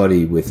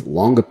somebody with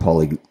longer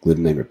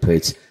polyglutamine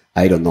repeats,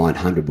 800 or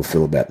 900 will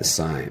feel about the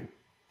same.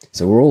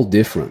 So we're all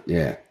different,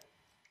 yeah.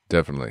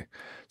 Definitely.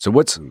 So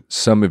what's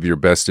some of your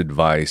best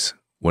advice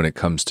when it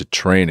comes to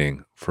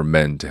training for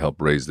men to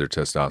help raise their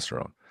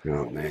testosterone?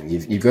 Oh, man,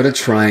 you've got to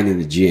train in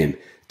the gym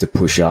to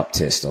push up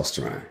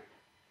testosterone.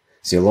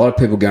 See, a lot of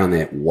people go in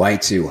there way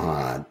too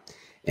hard,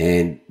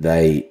 and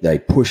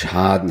they push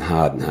hard and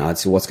hard and hard.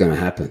 So what's going to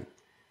happen?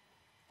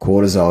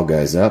 Cortisol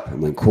goes up,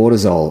 and when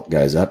cortisol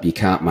goes up, you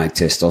can't make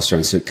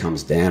testosterone, so it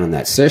comes down in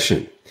that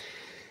session.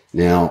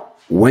 Now,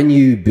 when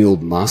you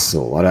build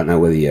muscle, I don't know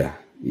whether do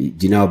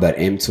you know about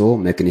mTOR,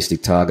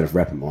 mechanistic target of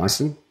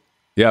rapamycin?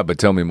 Yeah, but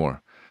tell me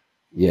more.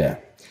 Yeah.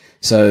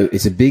 So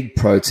it's a big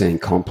protein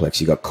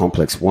complex. You've got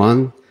complex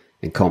 1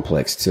 and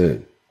complex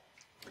 2.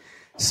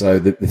 So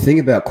the thing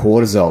about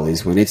cortisol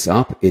is when it's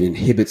up, it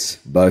inhibits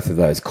both of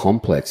those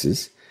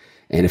complexes.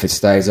 And if it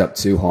stays up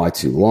too high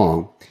too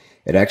long,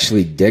 it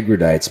actually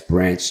degrades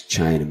branched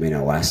chain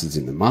amino acids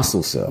in the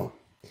muscle cell.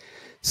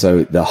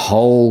 So the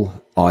whole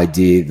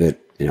idea that,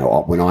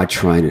 when I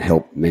train and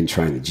help men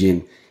train in the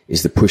gym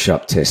is to push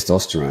up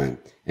testosterone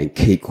and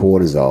keep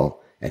cortisol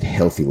at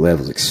healthy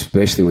levels,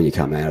 especially when you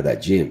come out of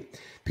that gym,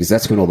 because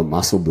that's when all the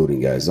muscle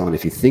building goes on.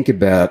 If you think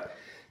about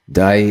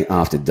day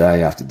after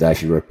day after day,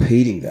 if you're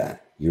repeating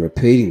that, you're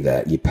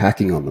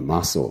packing on the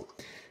muscle.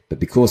 But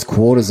because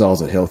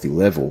cortisol's at a healthy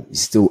level,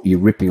 you're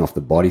ripping off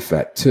the body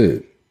fat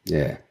too.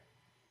 Yeah.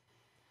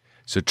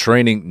 So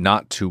training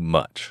not too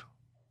much.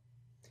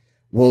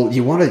 Well,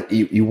 you want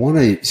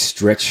to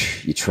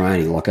stretch your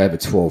training like over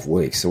 12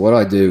 weeks. So what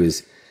I do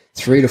is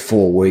 3 to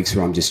 4 weeks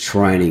where I'm just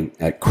training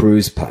at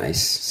cruise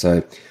pace.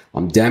 So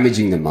I'm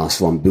damaging the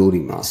muscle, I'm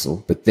building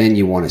muscle, but then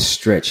you want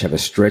to have a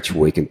stretch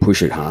week and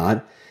push it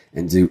hard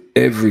and do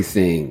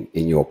everything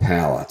in your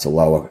power to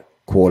lower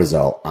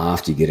cortisol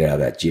after you get out of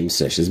that gym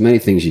session. There's many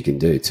things you can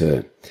do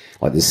too.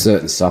 Like there's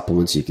certain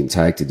supplements you can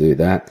take to do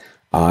that.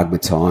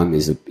 Argmatime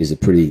is a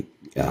pretty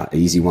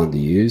easy one to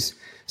use.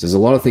 So there's a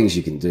lot of things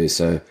you can do.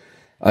 So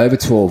over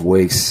 12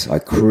 weeks, I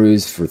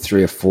cruise for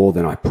 3 or 4,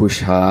 then I push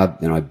hard,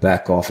 then I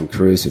back off and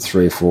cruise for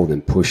 3 or 4,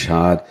 then push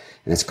hard.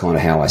 And that's kind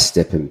of how I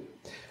step and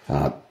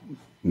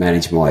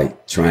manage my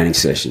training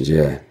sessions,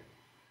 yeah.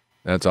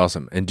 That's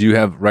awesome. And do you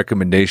have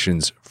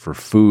recommendations for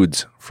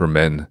foods for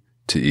men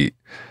to eat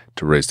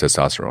to raise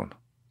testosterone?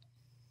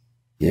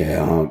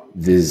 Yeah,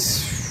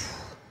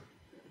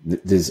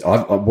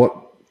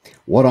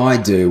 what I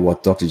do,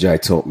 what Dr. J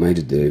taught me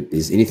to do,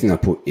 is anything I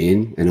put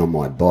in and on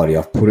my body,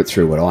 I've put it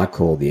through what I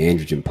call the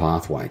androgen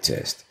pathway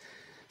test.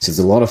 So there's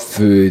a lot of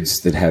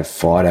foods that have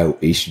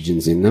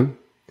phytoestrogens in them.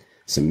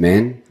 So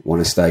men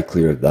want to stay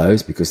clear of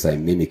those because they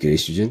mimic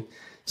estrogen.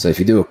 So if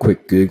you do a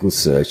quick Google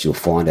search, you'll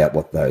find out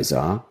what those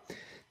are.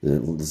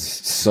 There's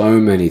so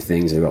many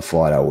things that have got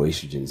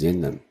phytoestrogens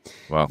in them.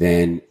 Wow.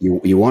 Then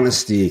you want to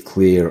steer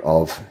clear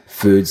of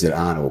foods that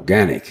aren't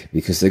organic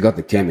because they've got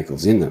the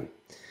chemicals in them.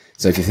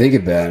 So if you think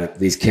about it,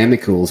 these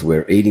chemicals,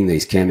 we're eating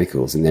these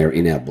chemicals and they're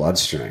in our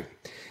bloodstream.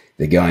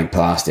 They're going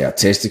past our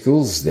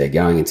testicles, they're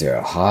going into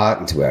our heart,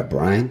 into our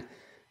brain.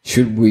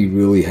 Should we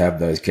really have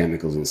those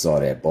chemicals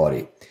inside our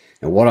body?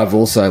 And what I've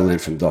also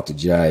learned from Dr.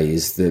 J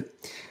is that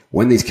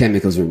when these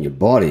chemicals are in your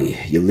body,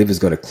 your liver's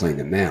got to clean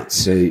them out.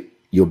 So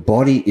your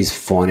body is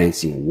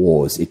financing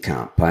wars it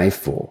can't pay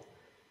for.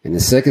 And the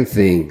second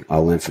thing I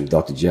learned from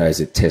Dr. J is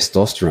that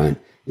testosterone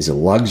is a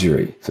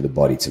luxury for the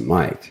body to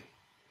make.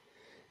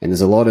 And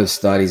there's a lot of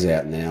studies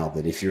out now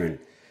that if you're in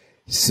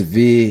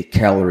severe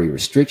calorie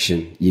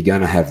restriction, you're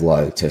going to have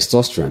low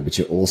testosterone, but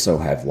you also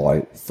have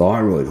low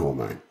thyroid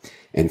hormone.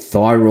 And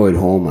thyroid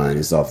hormone,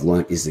 as I've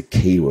learned, is the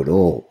key to it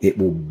all. It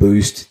will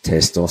boost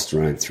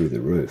testosterone through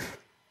the roof.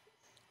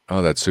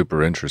 Oh, that's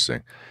super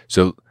interesting.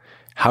 So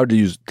how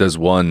does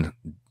one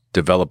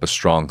develop a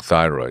strong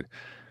thyroid?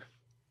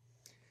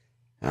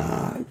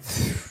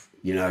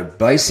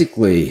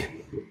 Basically,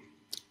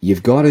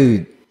 you've got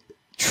to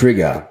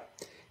trigger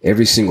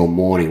every single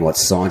morning what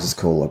scientists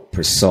call a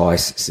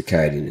precise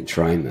circadian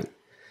entrainment.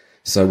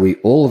 So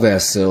all of our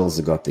cells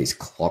have got these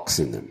clocks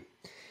in them.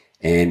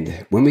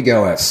 And when we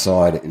go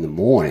outside in the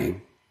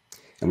morning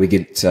and we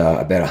get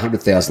about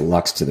 100,000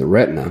 lux to the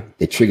retina,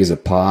 it triggers a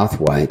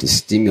pathway to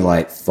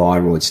stimulate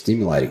thyroid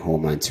stimulating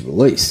hormone to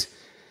release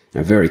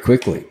very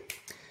quickly.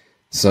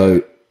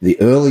 So the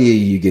earlier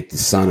you get the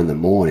sun in the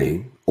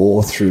morning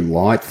or through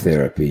light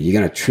therapy, you're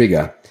going to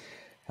trigger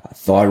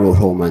thyroid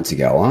hormone to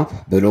go up,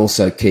 but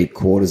also keep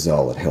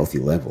cortisol at healthy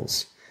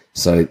levels.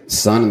 So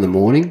sun in the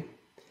morning,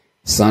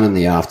 sun in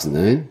the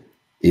afternoon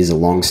is a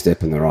long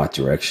step in the right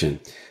direction.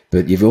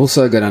 But you've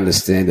also got to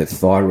understand that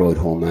thyroid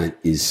hormone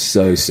is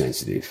so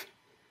sensitive.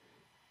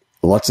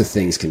 Lots of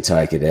things can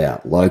take it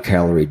out.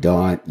 Low-calorie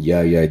diet,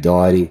 yo-yo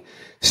dieting,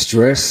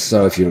 stress.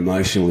 So if you're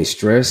emotionally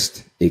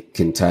stressed, it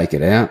can take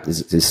it out.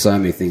 There's so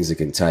many things that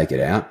can take it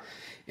out.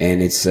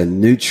 And it's a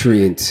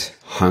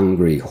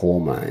nutrient-hungry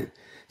hormone.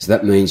 So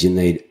that means you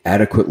need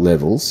adequate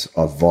levels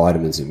of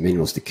vitamins and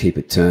minerals to keep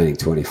it turning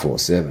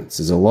 24/7.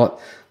 So there's a lot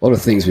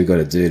of things we've got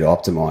to do to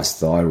optimize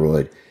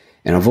thyroid.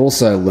 And I've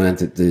also learned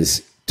that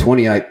there's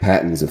 28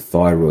 patterns of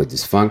thyroid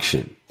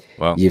dysfunction.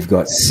 Wow. You've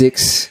got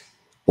 6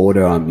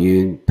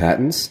 autoimmune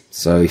patterns.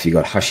 So if you've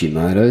got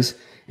Hashimoto's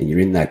and you're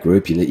in that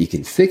group, you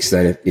can fix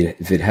that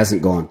if it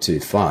hasn't gone too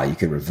far. You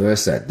can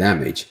reverse that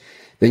damage.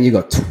 Then you've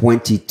got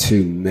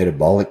 22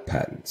 metabolic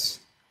patterns.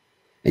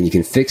 And you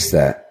can fix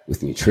that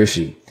with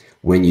nutrition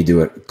when you do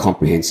a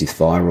comprehensive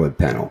thyroid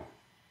panel.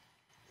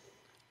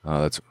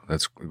 That's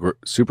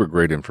super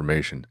great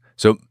information.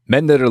 So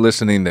men that are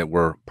listening that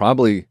were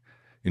probably,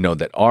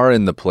 that are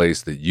in the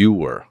place that you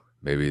were,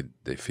 maybe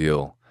they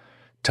feel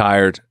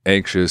tired,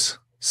 anxious,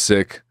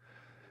 sick,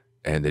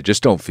 and they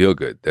just don't feel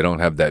good. They don't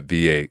have that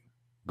V8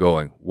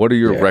 going. What are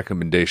your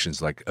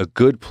recommendations? Like a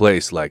good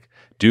place, like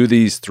do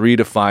these 3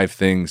 to 5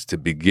 things to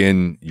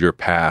begin your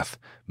path,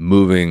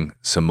 moving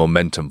some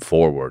momentum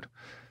forward.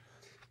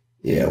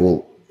 Yeah,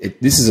 well,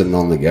 this is a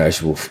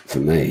non-negotiable for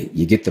me.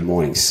 You get the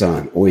morning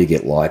sun or you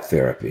get light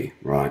therapy,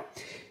 right?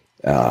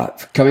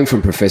 Coming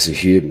from Professor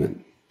Huberman,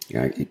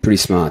 pretty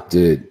smart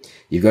dude,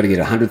 you've got to get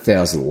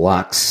 100,000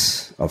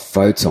 lux of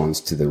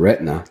photons to the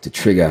retina to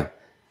trigger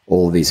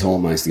all of these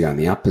hormones to go in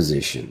the up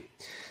position.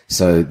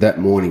 So that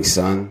morning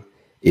sun,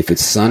 if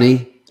it's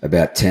sunny,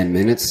 about 10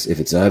 minutes. If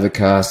it's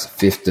overcast,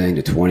 15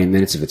 to 20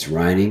 minutes. If it's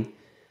raining,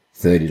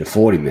 30 to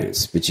 40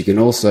 minutes. But you can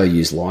also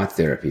use light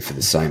therapy for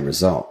the same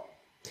result.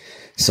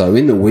 So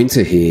in the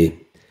winter here,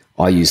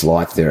 I use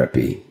light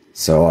therapy.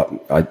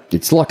 So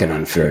it's like an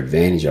unfair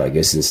advantage, I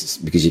guess,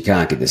 because you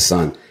can't get the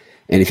sun.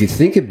 And if you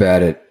think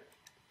about it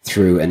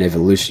through an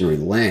evolutionary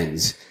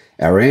lens,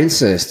 our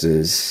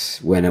ancestors,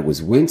 when it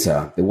was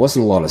winter, there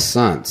wasn't a lot of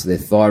sun, so their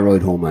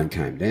thyroid hormone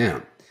came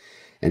down.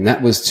 And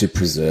that was to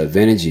preserve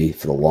energy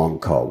for the long,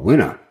 cold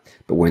winter.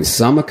 But when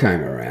summer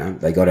came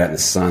around, they got out in the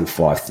sun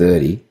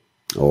 5:30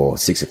 or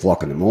 6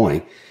 o'clock in the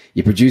morning,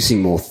 you're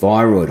producing more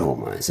thyroid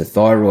hormones. The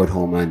thyroid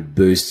hormone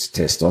boosts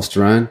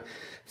testosterone,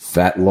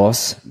 fat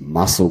loss,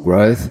 muscle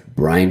growth,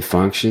 brain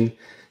function.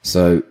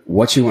 So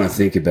what you want to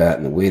think about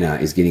in the winter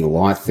is getting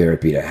light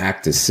therapy to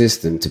hack the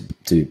system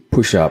to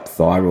push up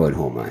thyroid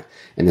hormone.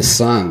 And the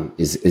sun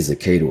is the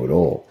key to it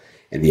all.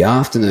 And the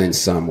afternoon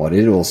sun, what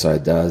it also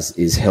does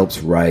is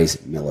helps raise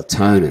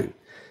melatonin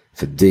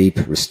for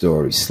deep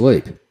restorative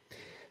sleep.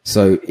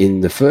 So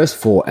in the first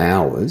 4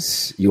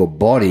 hours, your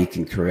body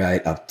can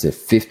create up to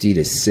 50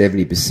 to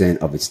 70%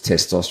 of its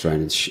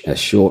testosterone in a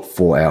short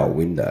 4-hour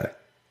window.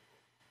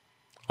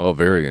 Oh,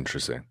 very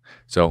interesting.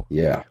 So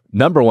yeah,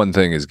 number one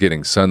thing is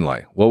getting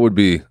sunlight. What would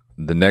be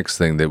the next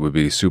thing that would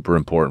be super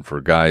important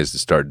for guys to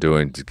start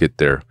doing to get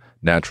their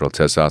natural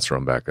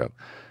testosterone back up?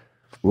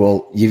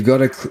 Well, you've got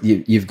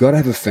to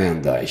have a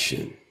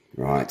foundation,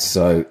 right?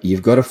 So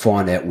you've got to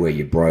find out where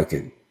you're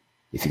broken.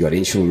 If you've got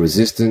insulin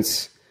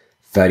resistance,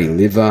 fatty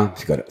liver, if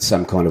you've got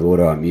some kind of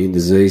autoimmune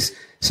disease,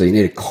 so you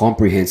need a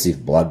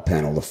comprehensive blood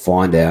panel to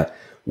find out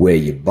where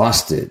you're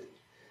busted.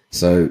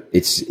 So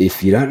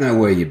if you don't know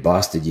where you're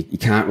busted, you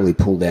can't really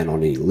pull down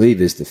on any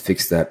levers to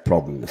fix that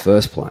problem in the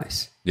first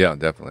place. Yeah,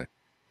 definitely.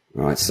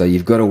 Right, so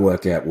you've got to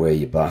work out where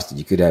you're busted.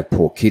 You could have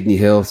poor kidney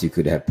health, you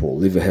could have poor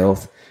liver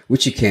health,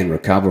 which you can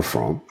recover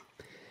from.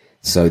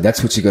 So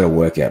that's what you got to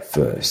work out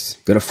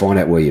first. Got to find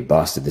out where you're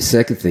busted. The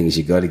second thing is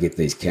you got to get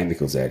these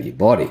chemicals out of your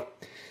body.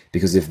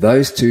 Because if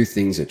those two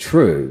things are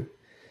true,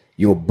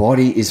 your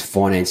body is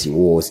financing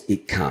wars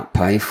it can't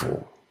pay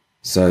for.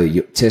 So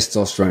your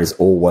testosterone is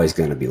always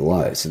going to be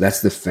low. So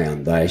that's the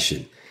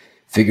foundation.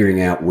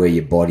 Figuring out where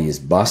your body is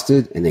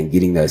busted and then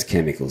getting those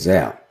chemicals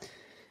out.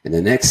 And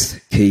the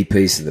next key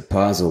piece of the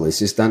puzzle is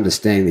just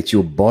understanding that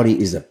your body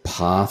is a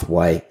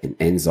pathway and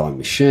enzyme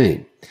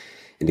machine.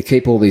 And to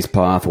keep all these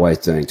pathways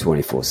doing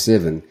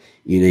 24/7,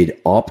 you need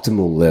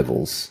optimal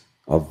levels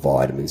of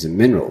vitamins and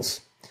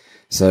minerals.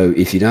 So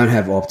if you don't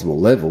have optimal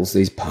levels,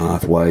 these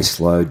pathways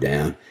slow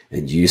down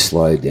and you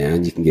slow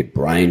down. You can get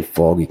brain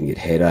fog, you can get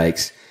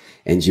headaches,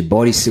 and your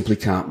body simply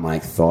can't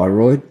make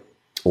thyroid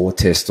or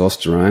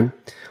testosterone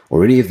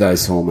or any of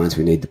those hormones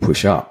we need to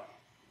push up.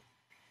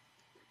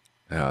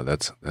 Yeah,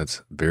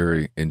 that's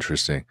very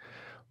interesting.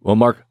 Well,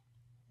 Mark,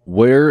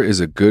 where is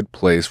a good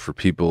place for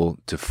people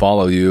to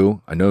follow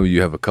you? I know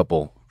you have a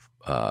couple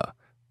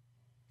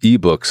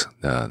ebooks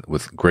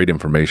with great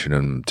information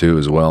in them too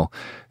as well.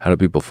 How do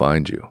people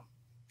find you?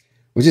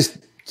 Well, just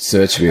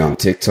search me on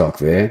TikTok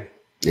there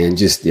and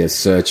just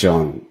search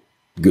on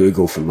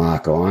Google for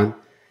Mark Iron,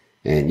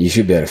 and you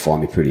should be able to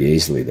find me pretty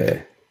easily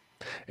there.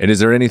 And is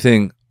there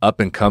anything up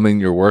and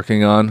coming you're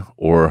working on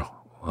or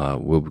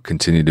will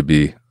continue to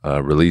be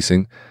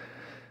releasing?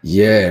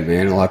 Yeah,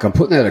 man. Like I'm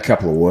putting out a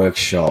couple of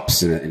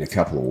workshops in a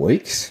couple of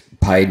weeks,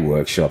 paid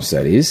workshops,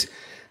 that is.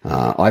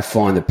 I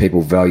find that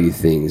people value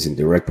things in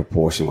direct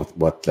proportion with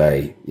what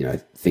they,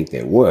 think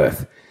they're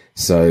worth.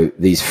 So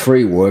these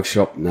free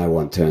workshops, no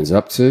one turns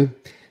up to.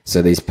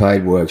 So these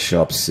paid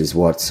workshops is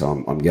what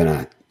I'm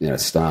going to,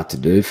 start to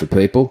do for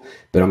people.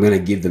 But I'm going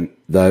to give them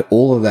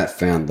all of that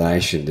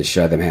foundation to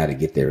show them how to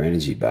get their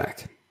energy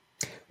back.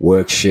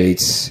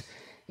 Worksheets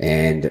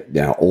and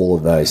all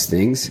of those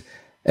things.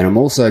 And I'm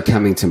also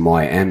coming to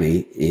Miami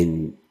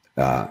in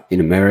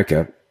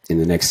America in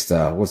the next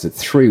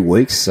 3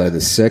 weeks. So the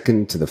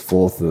 2nd to the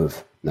 4th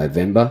of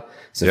November.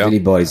 So if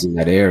anybody's in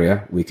that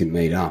area, we can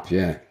meet up.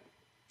 Yeah.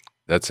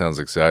 That sounds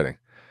exciting.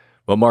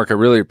 Well, Mark, I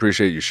really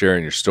appreciate you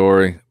sharing your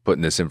story,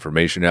 putting this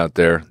information out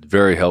there.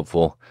 Very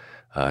helpful,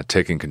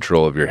 taking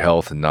control of your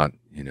health and not,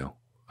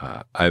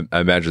 I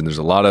imagine there's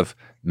a lot of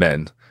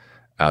men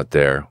out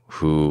there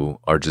who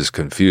are just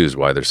confused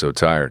why they're so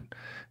tired.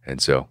 And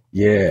so.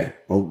 Yeah.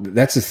 Well,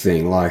 that's the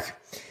thing. Like,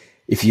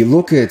 if you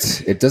look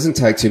at, it doesn't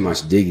take too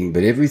much digging,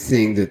 but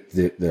everything that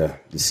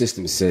the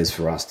system says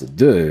for us to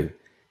do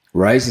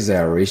raises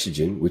our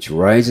estrogen, which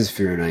raises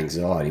fear and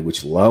anxiety,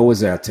 which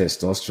lowers our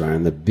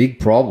testosterone. The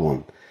big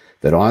problem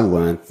that I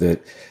learned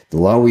that the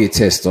lower your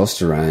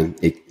testosterone,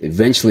 it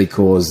eventually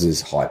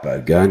causes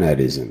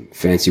hypogonadism.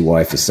 Fancy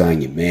way for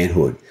saying your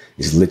manhood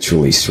is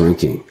literally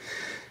shrinking.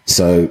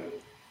 So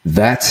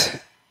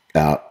that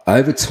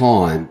over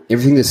time,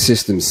 everything the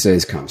system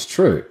says comes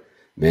true.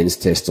 Men's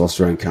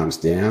testosterone comes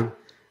down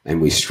and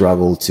we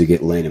struggle to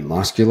get lean and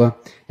muscular,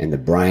 and the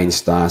brain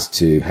starts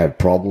to have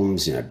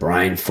problems,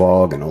 brain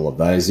fog and all of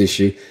those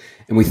issues.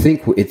 And we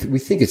think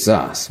it's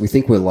us. We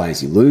think we're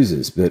lazy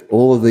losers, but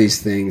all of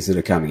these things that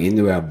are coming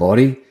into our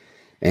body,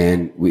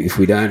 and if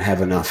we don't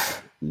have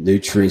enough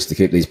nutrients to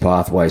keep these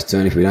pathways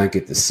turning, if we don't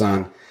get the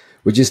sun,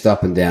 we're just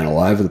up and down all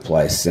over the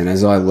place. And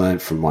as I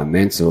learned from my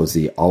mentors,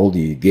 the older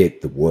you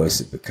get, the worse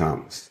it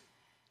becomes.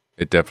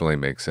 It definitely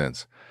makes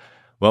sense.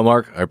 Well,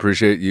 Mark, I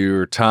appreciate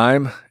your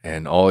time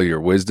and all your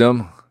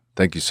wisdom.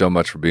 Thank you so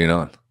much for being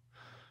on.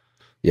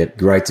 Yeah,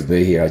 great to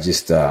be here.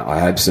 I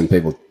hope some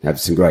people have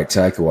some great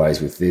takeaways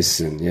with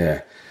this.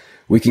 And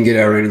we can get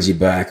our energy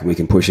back and we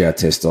can push our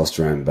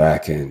testosterone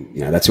back. And,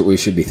 that's what we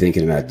should be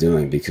thinking about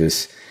doing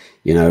because,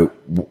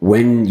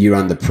 when you're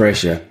under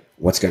pressure,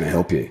 what's going to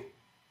help you?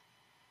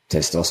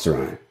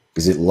 Testosterone,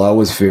 because it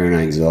lowers fear and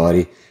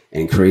anxiety,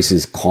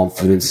 increases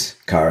confidence,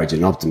 courage,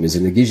 and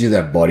optimism. It gives you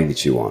that body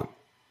that you want.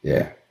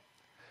 Yeah.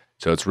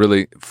 So it's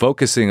really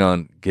focusing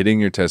on getting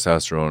your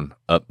testosterone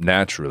up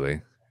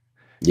naturally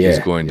is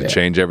going to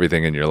change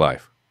everything in your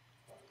life.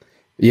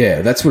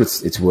 Yeah, that's what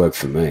it's worked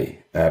for me.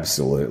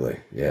 Absolutely.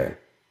 Yeah.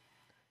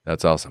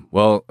 That's awesome.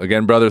 Well,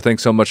 again, brother,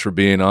 thanks so much for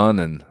being on,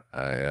 and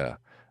I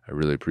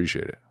really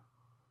appreciate it.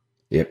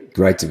 Yep.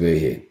 Great to be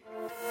here.